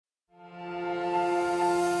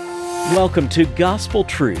Welcome to Gospel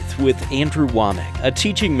Truth with Andrew Womack, a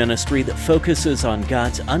teaching ministry that focuses on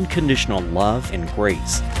God's unconditional love and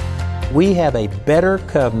grace. We have a better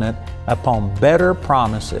covenant upon better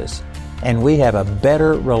promises, and we have a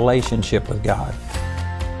better relationship with God.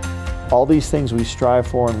 All these things we strive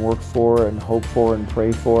for and work for and hope for and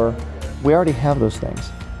pray for, we already have those things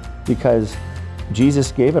because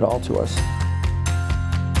Jesus gave it all to us.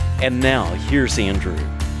 And now, here's Andrew.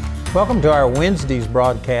 Welcome to our Wednesday's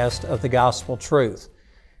broadcast of the Gospel Truth.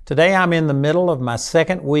 Today I'm in the middle of my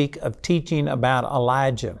second week of teaching about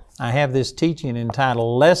Elijah. I have this teaching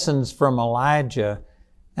entitled Lessons from Elijah,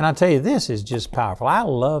 and I tell you, this is just powerful. I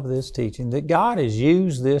love this teaching, that God has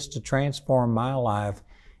used this to transform my life,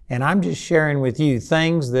 and I'm just sharing with you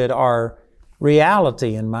things that are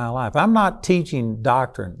reality in my life. I'm not teaching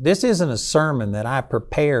doctrine. This isn't a sermon that I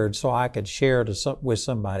prepared so I could share with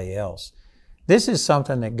somebody else. This is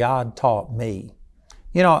something that God taught me.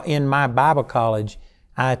 You know, in my Bible college,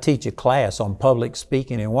 I teach a class on public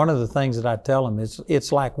speaking, and one of the things that I tell them is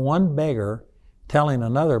it's like one beggar telling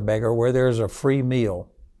another beggar where there's a free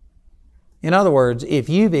meal. In other words, if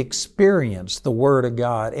you've experienced the Word of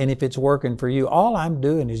God and if it's working for you, all I'm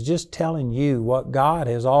doing is just telling you what God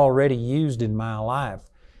has already used in my life.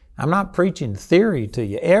 I'm not preaching theory to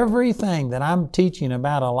you. Everything that I'm teaching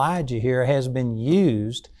about Elijah here has been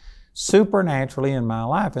used supernaturally in my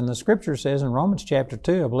life. And the Scripture says in Romans chapter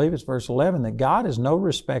 2, I believe it's verse 11, that God is no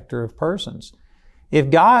respecter of persons. If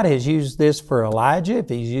God has used this for Elijah, if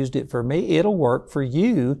He's used it for me, it'll work for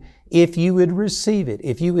you if you would receive it,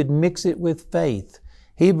 if you would mix it with faith.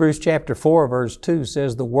 Hebrews chapter 4 verse 2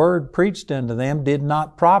 says, the word preached unto them did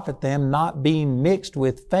not profit them, not being mixed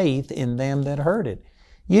with faith in them that heard it.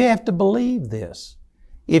 You have to believe this.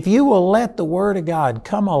 If you will let the Word of God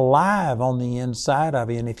come alive on the inside of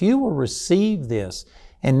you, and if you will receive this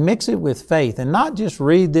and mix it with faith, and not just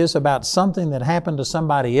read this about something that happened to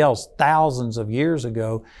somebody else thousands of years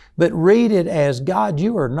ago, but read it as, God,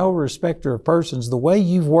 you are no respecter of persons. The way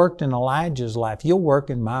you've worked in Elijah's life, you'll work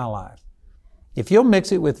in my life. If you'll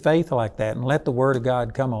mix it with faith like that and let the Word of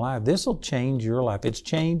God come alive, this will change your life. It's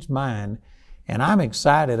changed mine, and I'm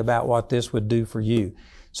excited about what this would do for you.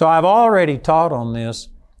 So I've already taught on this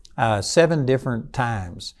 7 different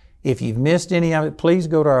times. If you've missed any of it, please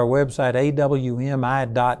go to our website, awmi.net,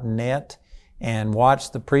 and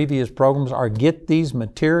watch the previous programs or get these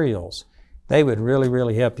materials. They would really,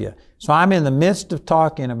 really help you. So I'm in the midst of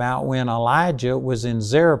talking about when Elijah was in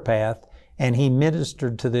Zarephath and he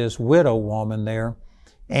ministered to this widow woman there,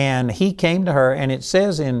 and he came to her, and it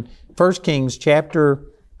says in 1 Kings chapter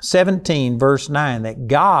 17 verse 9 that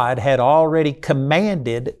God had already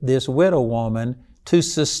commanded this widow woman to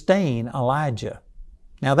sustain Elijah.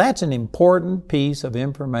 Now that's an important piece of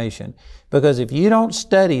information, because if you don't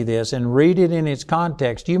study this and read it in its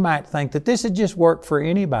context, you might think that this would just work for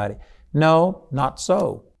anybody. No, not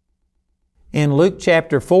so. In Luke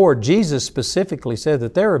chapter 4, Jesus specifically said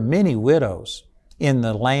that there are many widows in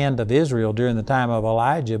the land of Israel during the time of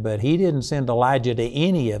Elijah, but He didn't send Elijah to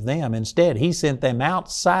any of them. Instead, He sent them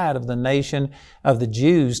outside of the nation of the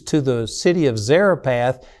Jews to the city of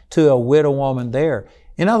Zarephath to a widow woman there.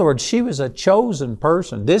 In other words, she was a chosen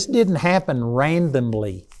person. This didn't happen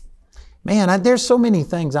randomly. Man, there's so many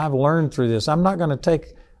things I've learned through this. I'm not going to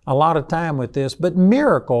take a lot of time with this, but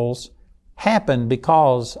miracles happen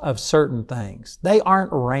because of certain things. They aren't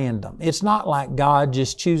random. It's not like God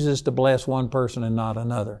just chooses to bless one person and not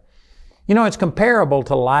another. You know, it's comparable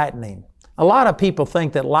to lightning. A lot of people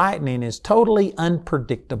think that lightning is totally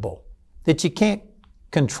unpredictable, that you can't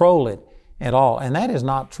control it at all, and that is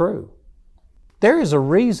not true. There is a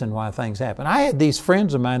reason why things happen. I had these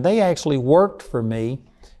friends of mine, they actually worked for me,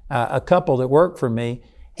 a couple that worked for me,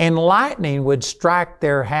 and lightning would strike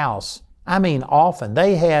their house. I mean, often.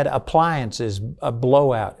 They had appliances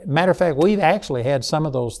blow out. Matter of fact, we've actually had some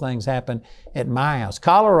of those things happen at my house.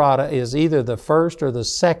 Colorado is either the first or the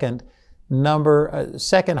second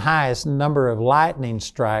highest number of lightning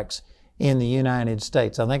strikes in the United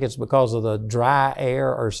States. I think it's because of the dry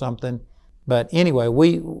air or something. But anyway,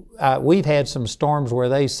 we've had some storms where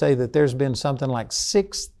they say that there's been something like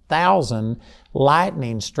 6,000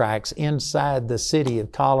 lightning strikes inside the city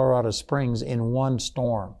of Colorado Springs in one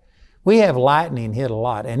storm. We have lightning hit a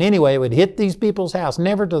lot. And anyway, it would hit these people's house,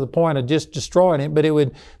 never to the point of just destroying it, but it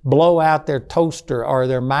would blow out their toaster or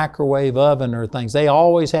their microwave oven or things. They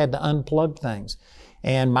always had to unplug things.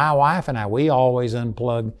 And my wife and I, we always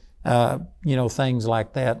unplug, things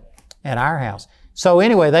like that at our house. So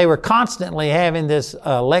anyway, they were constantly having this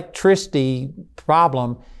electricity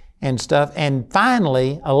problem and stuff. And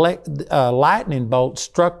finally, a lightning bolt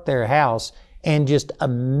struck their house and just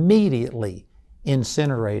immediately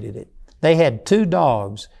incinerated it. They had 2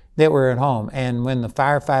 dogs that were at home. And when the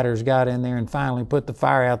firefighters got in there and finally put the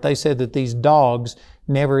fire out, they said that these dogs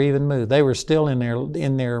never even moved. They were still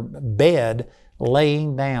in their bed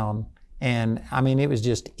laying down. And I mean, it was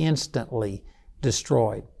just instantly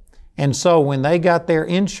destroyed. And so when they got their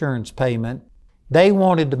insurance payment, they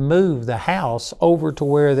wanted to move the house over to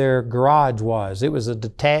where their garage was. It was a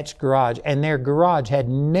detached garage, and their garage had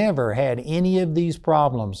never had any of these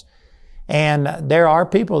problems. And there are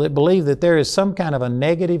people that believe that there is some kind of a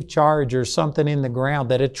negative charge or something in the ground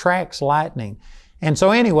that attracts lightning. And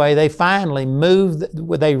so anyway, they finally moved,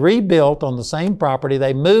 they rebuilt on the same property.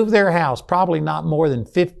 They moved their house probably not more than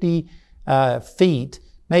 50 feet,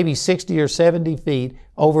 maybe 60 or 70 feet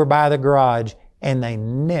over by the garage, and they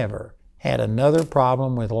never had another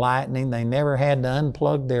problem with lightning. They never had to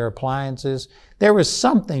unplug their appliances. There was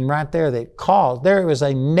something right there that caused, there was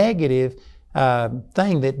a negative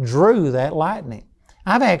thing that drew that lightning.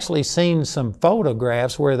 I've actually seen some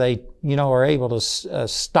photographs where they, are able to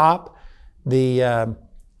stop the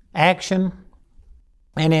action.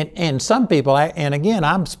 And some people, and again,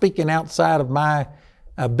 I'm speaking outside of my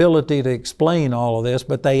ability to explain all of this,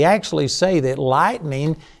 but they actually say that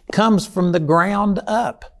lightning comes from the ground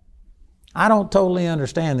up. I don't totally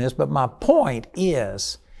understand this, but my point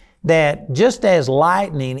is that just as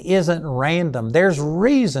lightning isn't random, there's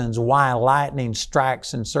reasons why lightning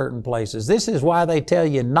strikes in certain places. This is why they tell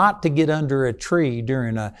you not to get under a tree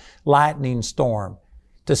during a lightning storm,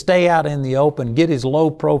 to stay out in the open, get as low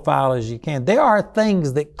profile as you can. There are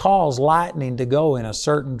things that cause lightning to go in a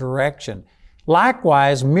certain direction.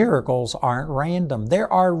 Likewise, miracles aren't random.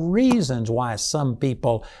 There are reasons why some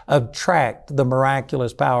people attract the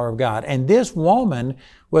miraculous power of God. And this woman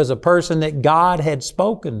was a person that God had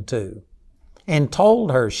spoken to and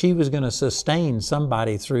told her she was going to sustain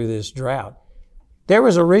somebody through this drought. There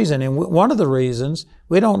was a reason, and one of the reasons,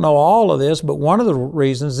 we don't know all of this, but one of the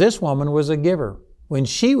reasons, this woman was a giver. When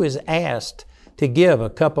she was asked to give a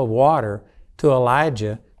cup of water to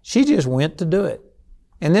Elijah, she just went to do it.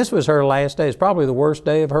 And this was her last day. It's probably the worst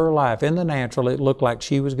day of her life. In the natural, it looked like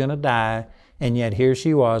she was going to die. And yet here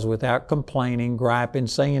she was without complaining, griping,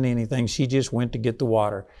 saying anything. She just went to get the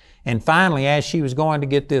water. And finally, as she was going to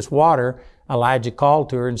get this water, Elijah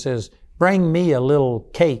called to her and says, "Bring me a little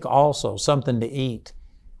cake also, something to eat."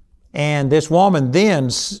 And this woman then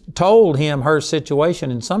told him her situation,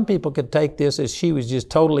 and some people could take this as she was just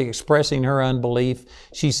totally expressing her unbelief.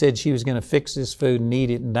 She said she was going to fix this food and eat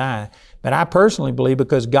it and die. But I personally believe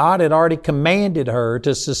because God had already commanded her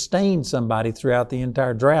to sustain somebody throughout the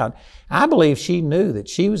entire drought, I believe she knew that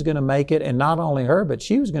she was going to make it, and not only her, but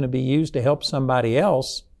she was going to be used to help somebody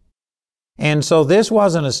else. And so this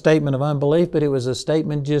wasn't a statement of unbelief, but it was a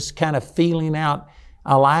statement just kind of feeling out,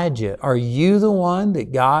 Elijah, are you the one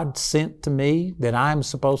that God sent to me that I'm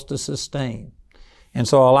supposed to sustain? And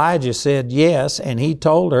so Elijah said, yes. And he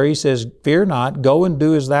told her, he says, "Fear not, go and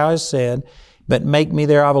do as thou hast said, but make me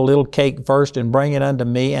thereof a little cake first and bring it unto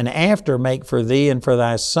me, and after make for thee and for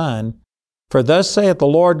thy son. For thus saith the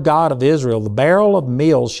Lord God of Israel, the barrel of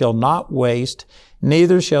meal shall not waste,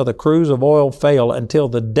 neither shall the cruse of oil fail until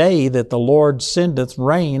the day that the Lord sendeth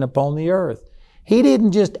rain upon the earth." He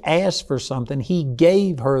didn't just ask for something, He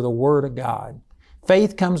gave her the Word of God.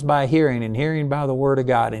 Faith comes by hearing, and hearing by the Word of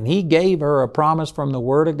God. And He gave her a promise from the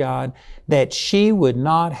Word of God that she would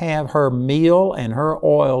not have her meal and her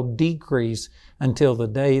oil decrease until the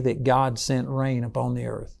day that God sent rain upon the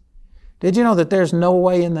earth. Did you know that there's no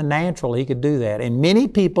way in the natural He could do that? And many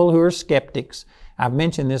people who are skeptics, I've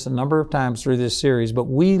mentioned this a number of times through this series, but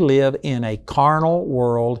we live in a carnal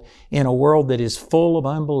world, in a world that is full of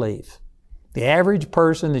unbelief. The average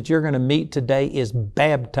person that you're going to meet today is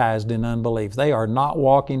baptized in unbelief. They are not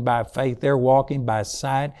walking by faith. They're walking by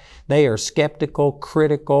sight. They are skeptical,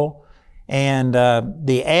 critical. And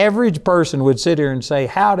the average person would sit here and say,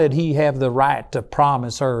 how did he have the right to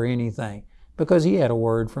promise her anything? Because he had a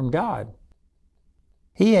word from God.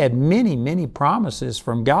 He had many, many promises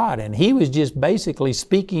from God, and he was just basically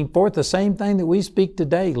speaking forth the same thing that we speak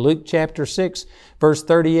today. Luke chapter 6, verse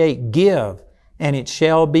 38, "Give, and it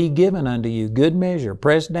shall be given unto you. Good measure,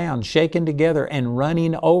 pressed down, shaken together, and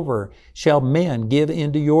running over, shall men give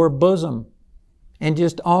into your bosom." And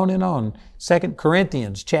just on and on. 2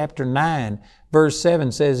 Corinthians chapter 9, verse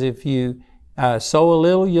 7 says, if you sow a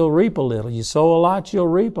little, you'll reap a little. You sow a lot, you'll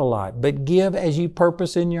reap a lot. But give as you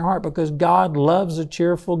purpose in your heart, because God loves a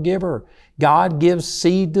cheerful giver. God gives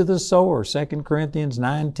seed to the sower, 2 Corinthians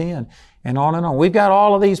 9:10. And on and on. We've got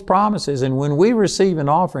all of these promises, and when we receive an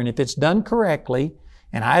offering, if it's done correctly,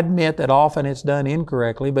 and I admit that often it's done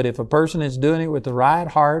incorrectly, but if a person is doing it with the right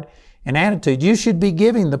heart and attitude, you should be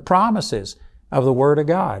giving the promises of the Word of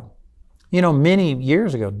God. You know, many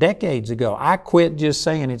years ago, decades ago, I quit just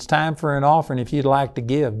saying it's time for an offering. If you'd like to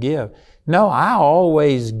give, give. No, I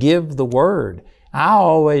always give the Word. I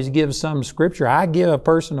always give some Scripture. I give a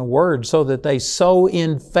person a word so that they sow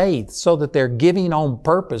in faith, so that they're giving on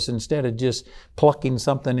purpose instead of just plucking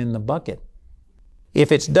something in the bucket.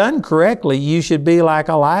 If it's done correctly, you should be like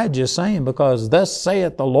Elijah saying, because thus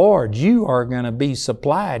saith the Lord, you are going to be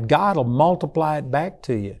supplied. God will multiply it back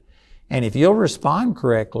to you. And if you'll respond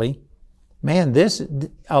correctly, man,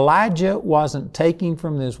 Elijah wasn't taking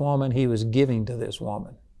from this woman, he was giving to this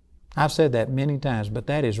woman. I've said that many times, but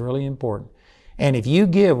that is really important. And if you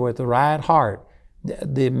give with the right heart,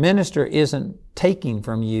 the minister isn't taking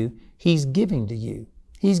from you, he's giving to you.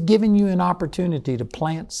 He's giving you an opportunity to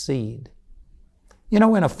plant seed. You know,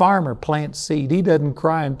 when a farmer plants seed, he doesn't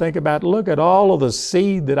cry and think about, look at all of the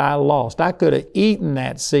seed that I lost. I could have eaten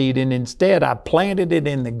that seed and instead I planted it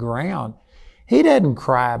in the ground. He doesn't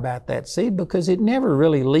cry about that seed because it never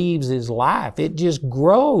really leaves his life. It just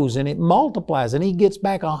grows and it multiplies and he gets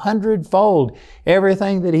back 100-fold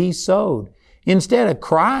everything that he sowed. Instead of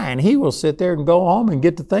crying, he will sit there and go home and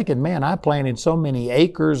get to thinking, man, I planted so many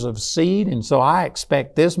acres of seed and so I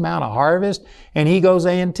expect this amount of harvest. And he goes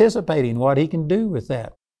anticipating what he can do with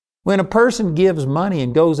that. When a person gives money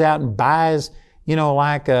and goes out and buys, you know,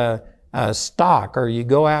 like a stock, or you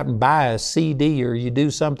go out and buy a CD, or you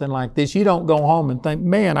do something like this, you don't go home and think,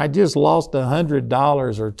 man, I just lost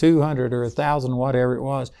 $100 or $200 or $1,000, whatever it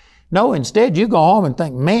was. No, instead you go home and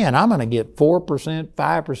think, man, I'm going to get 4%, 5%,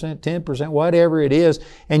 10%, whatever it is,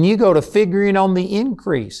 and you go to figuring on the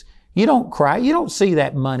increase. You don't cry. You don't see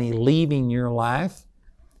that money leaving your life.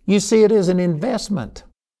 You see it as an investment.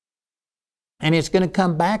 And it's going to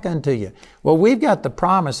come back unto you. Well, we've got the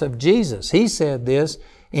promise of Jesus. He said this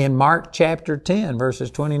in Mark chapter 10, verses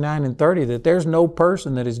 29 and 30, that there's no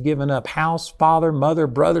person that has given up house, father, mother,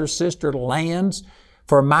 brother, sister, lands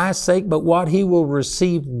for my sake, but what he will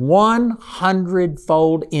receive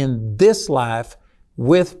 100-fold in this life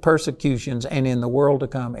with persecutions, and in the world to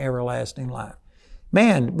come, everlasting life.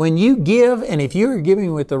 Man, when you give, and if you're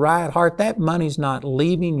giving with the right heart, that money's not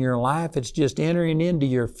leaving your life. It's just entering into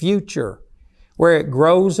your future where it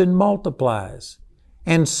grows and multiplies.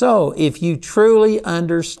 And so, if you truly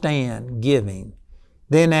understand giving,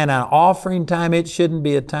 then at an offering time, it shouldn't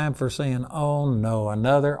be a time for saying, oh no,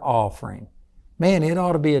 another offering. Man, it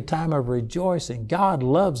ought to be a time of rejoicing. God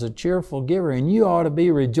loves a cheerful giver, and you ought to be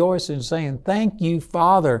rejoicing, saying, thank you,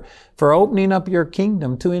 Father, for opening up your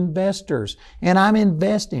kingdom to investors. And I'm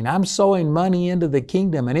investing. I'm sowing money into the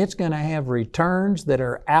kingdom, and it's going to have returns that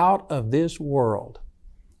are out of this world.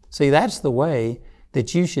 See, that's the way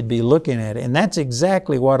that you should be looking at it. And that's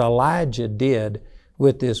exactly what Elijah did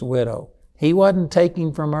with this widow. He wasn't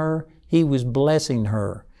taking from her, he was blessing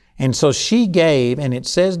her. And so she gave, and it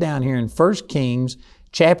says down here in 1 Kings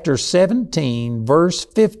chapter 17, verse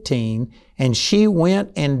 15, and she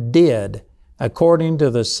went and did according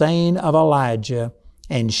to the saying of Elijah,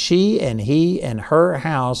 and she and he and her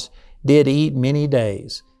house did eat many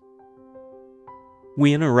days.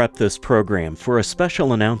 We interrupt this program for a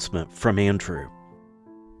special announcement from Andrew.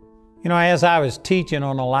 You know, as I was teaching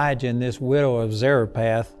on Elijah and this widow of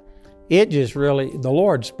Zarephath, the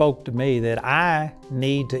Lord spoke to me that I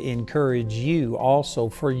need to encourage you also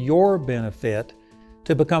for your benefit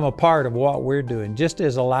to become a part of what we're doing, just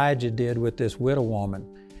as Elijah did with this widow woman.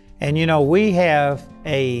 And you know, we have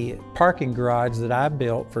a parking garage that I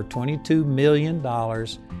built for $22 million,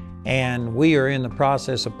 and we are in the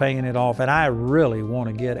process of paying it off, and I really want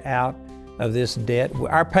to get out of this debt.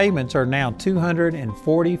 Our payments are now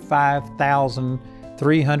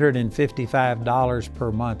 $245,355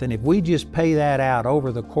 per month. And if we just pay that out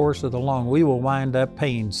over the course of the loan, we will wind up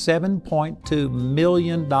paying $7.2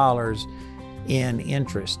 million in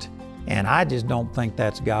interest. And I just don't think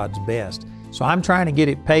that's God's best. So I'm trying to get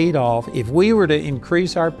it paid off. If we were to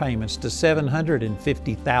increase our payments to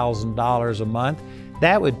 $750,000 a month,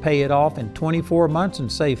 that would pay it off in 24 months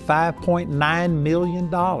and save $5.9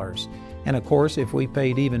 million. And of course, if we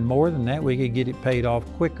paid even more than that, we could get it paid off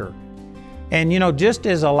quicker. And you know, just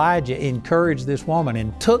as Elijah encouraged this woman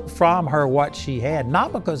and took from her what she had,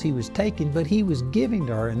 not because he was taking, but he was giving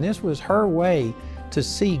to her, and this was her way to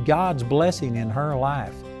see God's blessing in her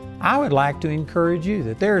life. I would like to encourage you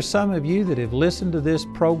that there are some of you that have listened to this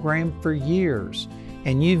program for years,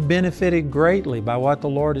 and you've benefited greatly by what the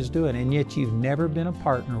Lord is doing, and yet you've never been a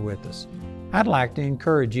partner with us. I'd like to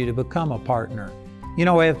encourage you to become a partner. You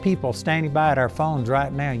know, we have people standing by at our phones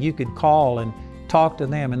right now. You could call and talk to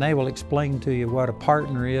them, and they will explain to you what a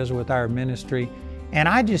partner is with our ministry. And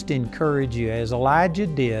I just encourage you, as Elijah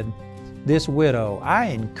did this widow, I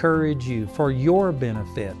encourage you for your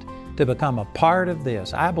benefit to become a part of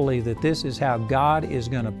this. I believe that this is how God is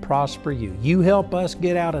going to prosper you. You help us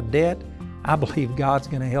get out of debt, I believe God's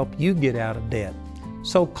going to help you get out of debt.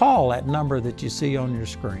 So call that number that you see on your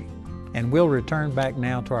screen, and we'll return back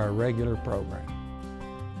now to our regular program.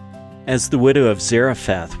 As the widow of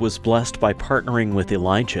Zarephath was blessed by partnering with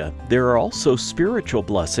Elijah, there are also spiritual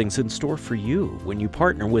blessings in store for you when you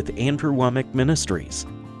partner with Andrew Wommack Ministries.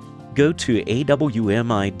 Go to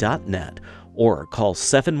awmi.net or call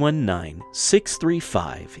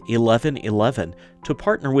 719-635-1111 to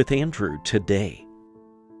partner with Andrew today.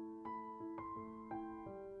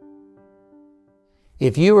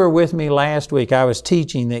 If you were with me last week, I was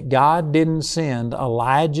teaching that God didn't send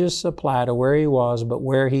Elijah's supply to where he was, but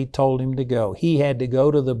where he told him to go. He had to go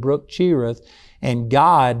to the brook Cherith, and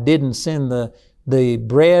God didn't send the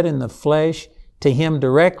bread and the flesh to him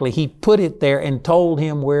directly. He put it there and told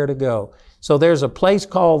him where to go. So there's a place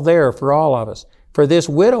called there for all of us. For this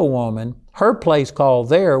widow woman, her place called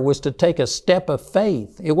there was to take a step of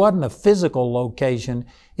faith. It wasn't a physical location.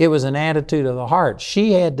 It was an attitude of the heart.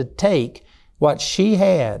 She had to take what she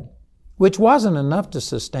had, which wasn't enough to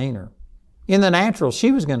sustain her. In the natural,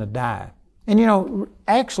 she was going to die. And you know,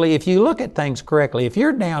 actually, if you look at things correctly, if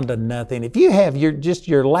you're down to nothing, if you have just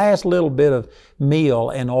your last little bit of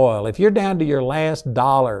meal and oil, if you're down to your last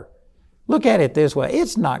dollar, look at it this way,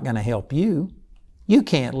 it's not going to help you. You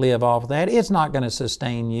can't live off that. It's not going to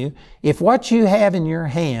sustain you. If what you have in your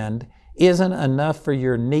hand isn't enough for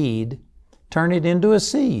your need, turn it into a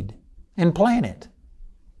seed and plant it,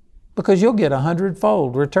 because you'll get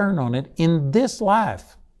 100-fold return on it in this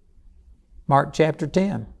life. Mark chapter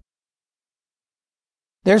 10.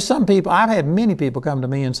 There's some people, I've had many people come to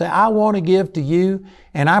me and say, I want to give to you,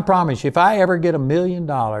 and I promise you, if I ever get $1 million,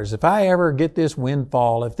 if I ever get this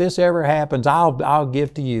windfall, if this ever happens, I'll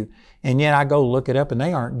give to you. And yet I go look it up and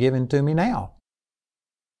they aren't giving to me now.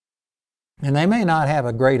 And they may not have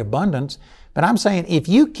a great abundance, but I'm saying if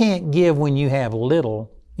you can't give when you have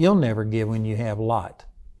little, you'll never give when you have a lot.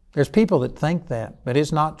 There's people that think that, but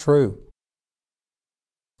it's not true.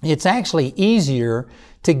 It's actually easier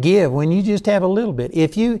to give when you just have a little bit.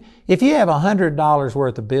 If you have $100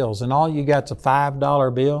 worth of bills and all you got's a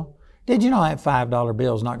 $5 bill, did you know that $5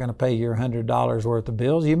 bill is not going to pay your $100 worth of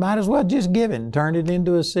bills? You might as well just give it and turn it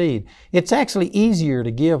into a seed. It's actually easier to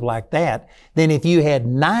give like that than if you had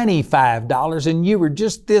 $95 and you were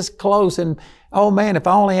just this close and, oh man, if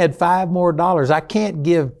I only had $5 more, I can't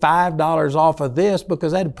give $5 off of this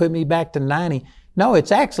because that'd put me back to 90. No,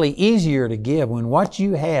 it's actually easier to give when what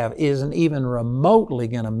you have isn't even remotely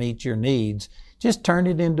going to meet your needs. Just turn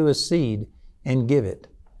it into a seed and give it.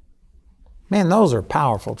 Man, those are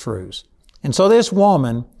powerful truths. And so this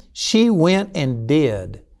woman, she went and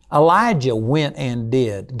did. Elijah went and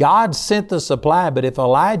did. God sent the supply, but if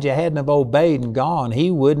Elijah hadn't have obeyed and gone,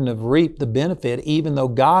 he wouldn't have reaped the benefit, even though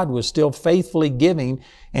God was still faithfully giving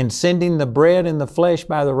and sending the bread and the flesh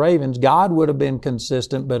by the ravens. God would have been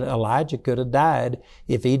consistent, but Elijah could have died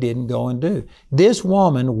if he didn't go and do. This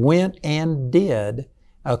woman went and did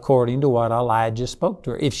according to what Elijah spoke to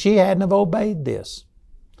her. If she hadn't have obeyed this,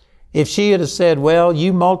 if she had have said, well,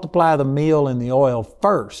 you multiply the meal and the oil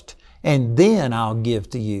first, and then I'll give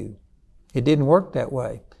to you. It didn't work that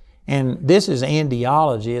way. And this is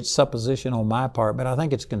andiology. It's supposition on my part, but I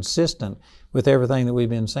think it's consistent with everything that we've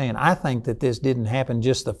been saying. I think that this didn't happen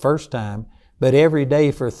just the first time, but every day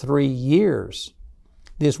for 3 years,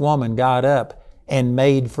 this woman got up and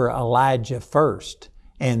made for Elijah first.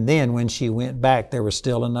 And then when she went back, there was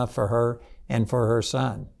still enough for her and for her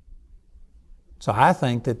son. So I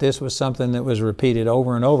think that this was something that was repeated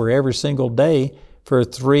over and over every single day for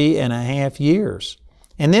 3.5 years.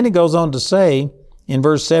 And then it goes on to say in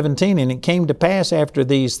verse 17, and it came to pass after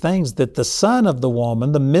these things that the son of the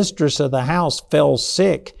woman, the mistress of the house, fell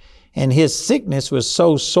sick, and his sickness was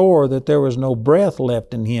so sore that there was no breath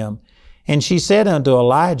left in him. And she said unto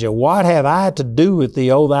Elijah, what have I to do with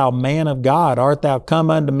thee, O thou man of God? Art thou come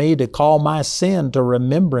unto me to call my sin to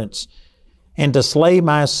remembrance, and to slay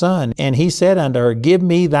my son? And he said unto her, give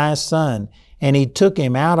me thy son. And he took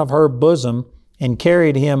him out of her bosom, and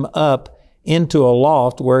carried him up into a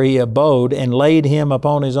loft where he abode, and laid him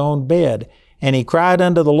upon his own bed. And he cried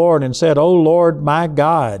unto the Lord, and said, O Lord my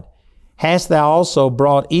God, hast thou also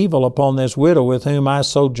brought evil upon this widow with whom I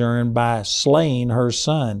sojourn by slaying her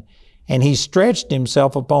son? And he stretched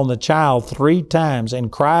himself upon the child 3 times,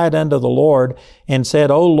 and cried unto the Lord, and said,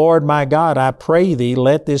 O Lord my God, I pray thee,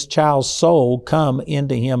 let this child's soul come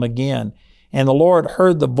into him again. And the Lord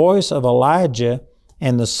heard the voice of Elijah,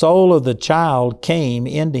 and the soul of the child came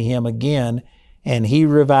into him again, and he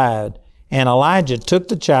revived. And Elijah took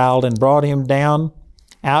the child and brought him down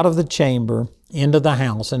out of the chamber into the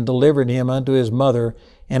house and delivered him unto his mother.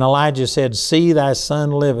 And Elijah said, See, thy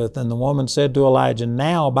son liveth. And the woman said to Elijah,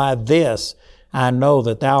 Now by this I know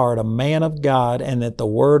that thou art a man of God, and that the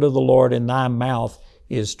word of the Lord in thy mouth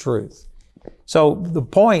is truth. So the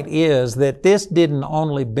point is that this didn't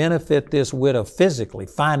only benefit this widow physically,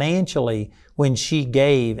 financially, when she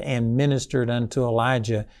gave and ministered unto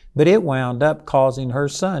Elijah, but it wound up causing her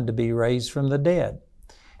son to be raised from the dead.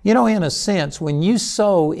 You know, in a sense, when you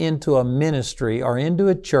sow into a ministry or into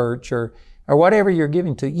a church or whatever you're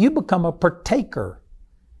giving to, you become a partaker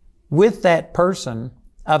with that person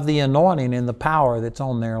of the anointing and the power that's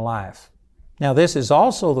on their life. Now, this is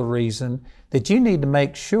also the reason that you need to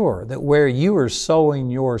make sure that where you are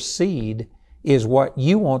sowing your seed is what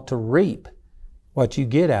you want to reap, what you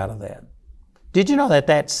get out of that. Did you know that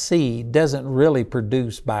that seed doesn't really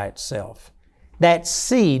produce by itself? That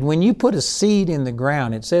seed, when you put a seed in the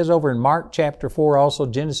ground, it says over in Mark chapter 4, also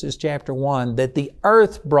Genesis chapter 1, that the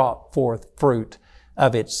earth brought forth fruit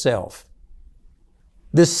of itself.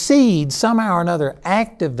 The seed somehow or another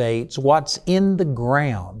activates what's in the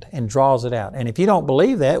ground and draws it out. And if you don't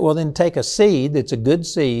believe that, well then take a seed that's a good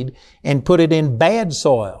seed and put it in bad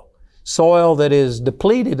soil. Soil that is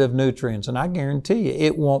depleted of nutrients, and I guarantee you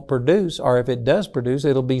it won't produce, or if it does produce,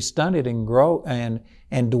 it'll be stunted and grow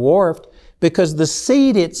and dwarfed, because the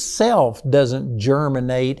seed itself doesn't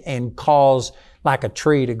germinate and cause like a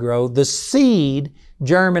tree to grow. The seed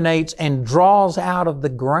germinates and draws out of the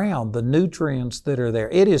ground the nutrients that are there.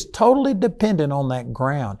 It is totally dependent on that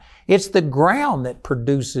ground. It's the ground that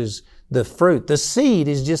produces the fruit. The seed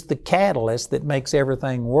is just the catalyst that makes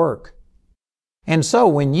everything work. And so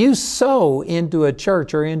when you sow into a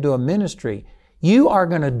church or into a ministry, you are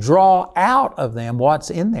going to draw out of them what's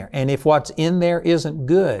in there. And if what's in there isn't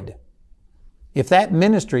good, if that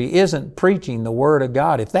ministry isn't preaching the Word of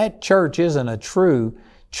God, if that church isn't a true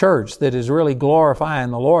church that is really glorifying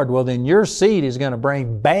the Lord, well then your seed is going to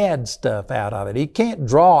bring bad stuff out of it. You can't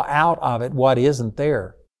draw out of it what isn't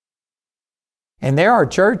there. And there are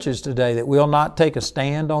churches today that will not take a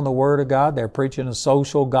stand on the Word of God. They're preaching a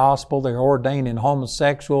social gospel. They're ordaining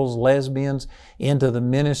homosexuals, lesbians into the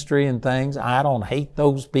ministry and things. I don't hate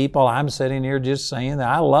those people. I'm sitting here just saying that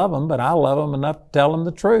I love them, but I love them enough to tell them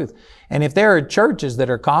the truth. And if there are churches that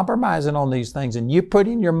are compromising on these things and you're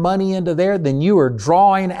putting your money into there, then you are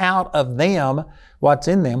drawing out of them what's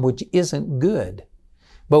in them, which isn't good.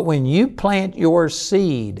 But when you plant your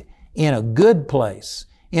seed in a good place,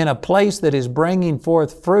 in a place that is bringing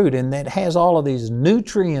forth fruit and that has all of these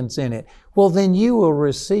nutrients in it, well then you will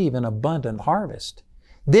receive an abundant harvest.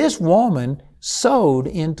 This woman sowed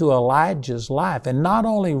into Elijah's life and not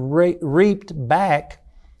only reaped back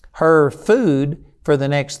her food for the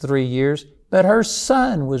next 3 years, but her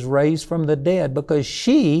son was raised from the dead because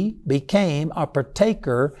she became a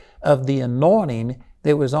partaker of the anointing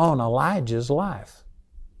that was on Elijah's life.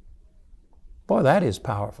 Boy, that is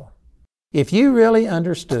powerful. If you really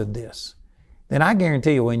understood this, then I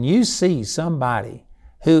guarantee you when you see somebody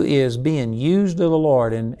who is being used of the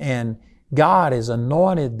Lord and God has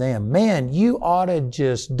anointed them, man, you ought to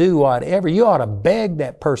just do whatever. You ought to beg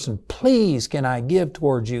that person, please, can I give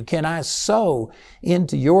towards you? Can I sow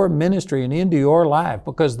into your ministry and into your life?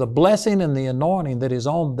 Because the blessing and the anointing that is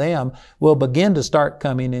on them will begin to start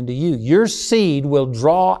coming into you. Your seed will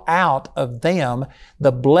draw out of them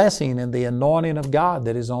the blessing and the anointing of God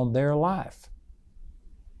that is on their life.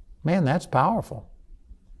 Man, that's powerful.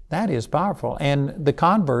 That is powerful. And the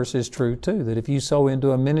converse is true too, that if you sow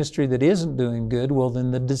into a ministry that isn't doing good, well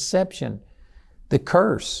then the deception, the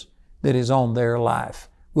curse that is on their life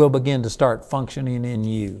will begin to start functioning in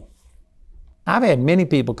you. I've had many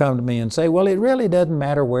people come to me and say, well, it really doesn't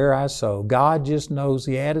matter where I sow. God just knows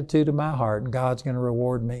the attitude of my heart and God's going to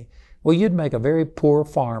reward me. Well, you'd make a very poor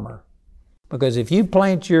farmer, because if you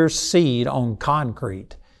plant your seed on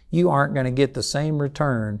concrete, you aren't going to get the same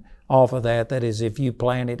return off of that is if you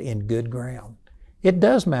plant it in good ground. It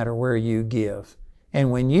does matter where you give.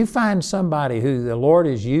 And when you find somebody who the Lord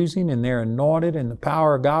is using and they're anointed and the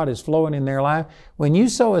power of God is flowing in their life, when you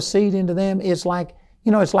sow a seed into them, it's like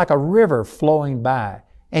a river flowing by.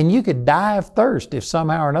 And you could die of thirst if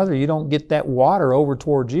somehow or another you don't get that water over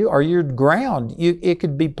towards you, or your ground, it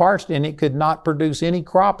could be parched and it could not produce any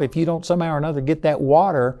crop if you don't somehow or another get that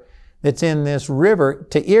water that's in this river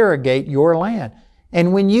to irrigate your land.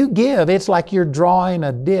 And when you give, it's like you're drawing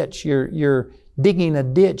a ditch, you're digging a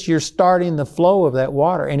ditch, you're starting the flow of that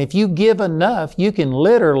water. And if you give enough, you can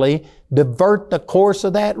literally divert the course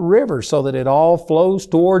of that river so that it all flows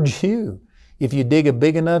towards you if you dig a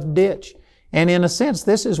big enough ditch. And in a sense,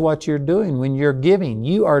 this is what you're doing when you're giving.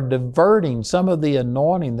 You are diverting some of the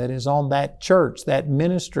anointing that is on that church, that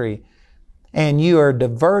ministry, And you are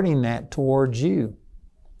diverting that towards you.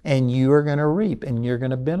 And you are going to reap and you're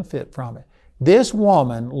going to benefit from it. This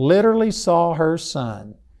woman literally saw her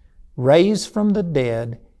son raised from the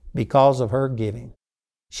dead because of her giving.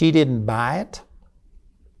 She didn't buy it.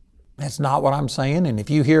 That's not what I'm saying. And if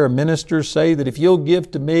you hear a minister say that if you'll give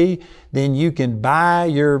to me, then you can buy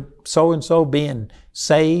your so-and-so being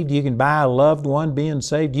saved. You can buy a loved one being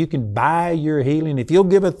saved. You can buy your healing. If you'll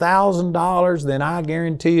give $1,000, then I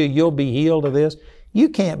guarantee you, you'll be healed of this. You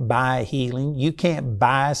can't buy healing. You can't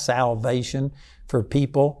buy salvation for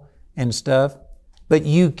people and stuff. But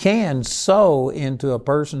you can sow into a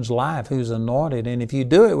person's life who's anointed. And if you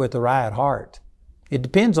do it with the right heart, it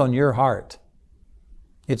depends on your heart.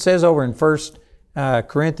 It says over in 1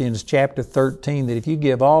 Corinthians chapter 13 that if you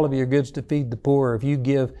give all of your goods to feed the poor, if you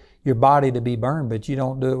give your body to be burned, but you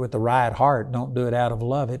don't do it with the right heart, don't do it out of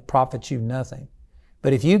love, it profits you nothing.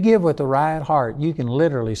 But if you give with the right heart, you can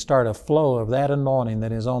literally start a flow of that anointing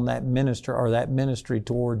that is on that minister or that ministry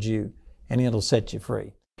towards you, and it'll set you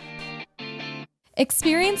free.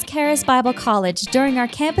 Experience Charis Bible College during our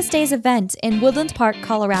Campus Days event in Woodland Park,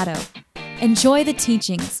 Colorado. Enjoy the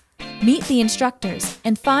teachings, meet the instructors,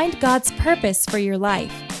 and find God's purpose for your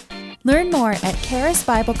life. Learn more at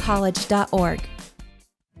charisbiblecollege.org.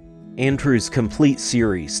 Andrew's complete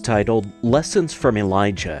series titled Lessons from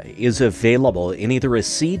Elijah is available in either a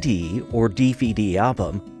CD or DVD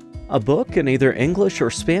album, a book in either English or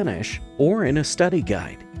Spanish, or in a study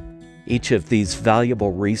guide. Each of these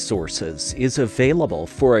valuable resources is available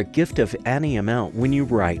for a gift of any amount when you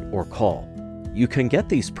write or call. You can get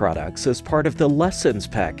these products as part of the Lessons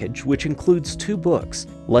package, which includes 2 books,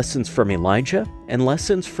 Lessons from Elijah and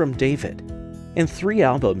Lessons from David, and 3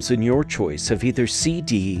 albums in your choice of either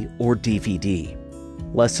CD or DVD.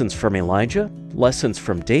 Lessons from Elijah, Lessons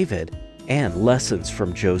from David, and Lessons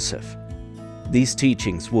from Joseph. These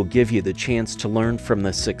teachings will give you the chance to learn from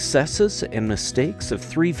the successes and mistakes of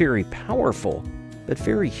 3 very powerful but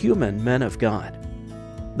very human men of God.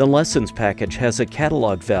 The Lessons package has a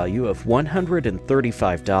catalog value of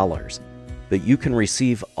 $135, but you can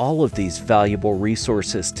receive all of these valuable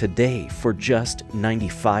resources today for just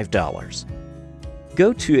 $95.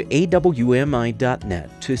 Go to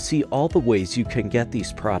awmi.net to see all the ways you can get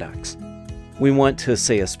these products. We want to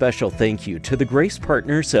say a special thank you to the grace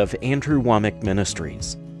partners of Andrew Wommack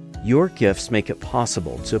Ministries. Your gifts make it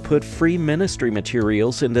possible to put free ministry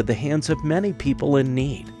materials into the hands of many people in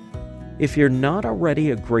need. If you're not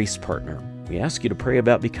already a grace partner, we ask you to pray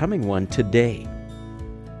about becoming one today.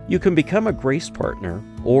 You can become a grace partner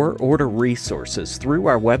or order resources through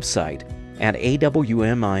our website at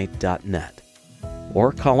awmi.net.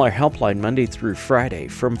 Or call our helpline Monday through Friday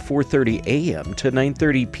from 4:30 a.m. to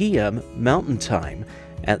 9:30 p.m. Mountain Time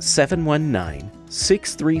at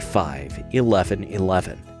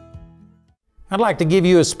 719-635-1111. I'd like to give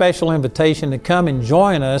you a special invitation to come and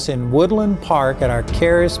join us in Woodland Park at our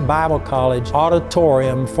Charis Bible College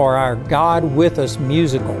auditorium for our God With Us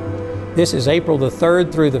musical. This is April the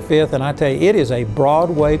 3rd through the 5th, and I tell you, it is a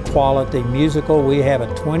Broadway quality musical. We have a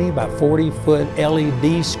 20 by 40 foot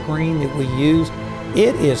LED screen that we use.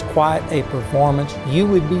 It is quite a performance. You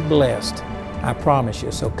would be blessed, I promise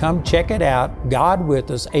you. So come check it out. God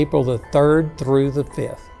With Us, April the 3rd through the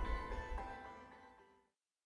 5th.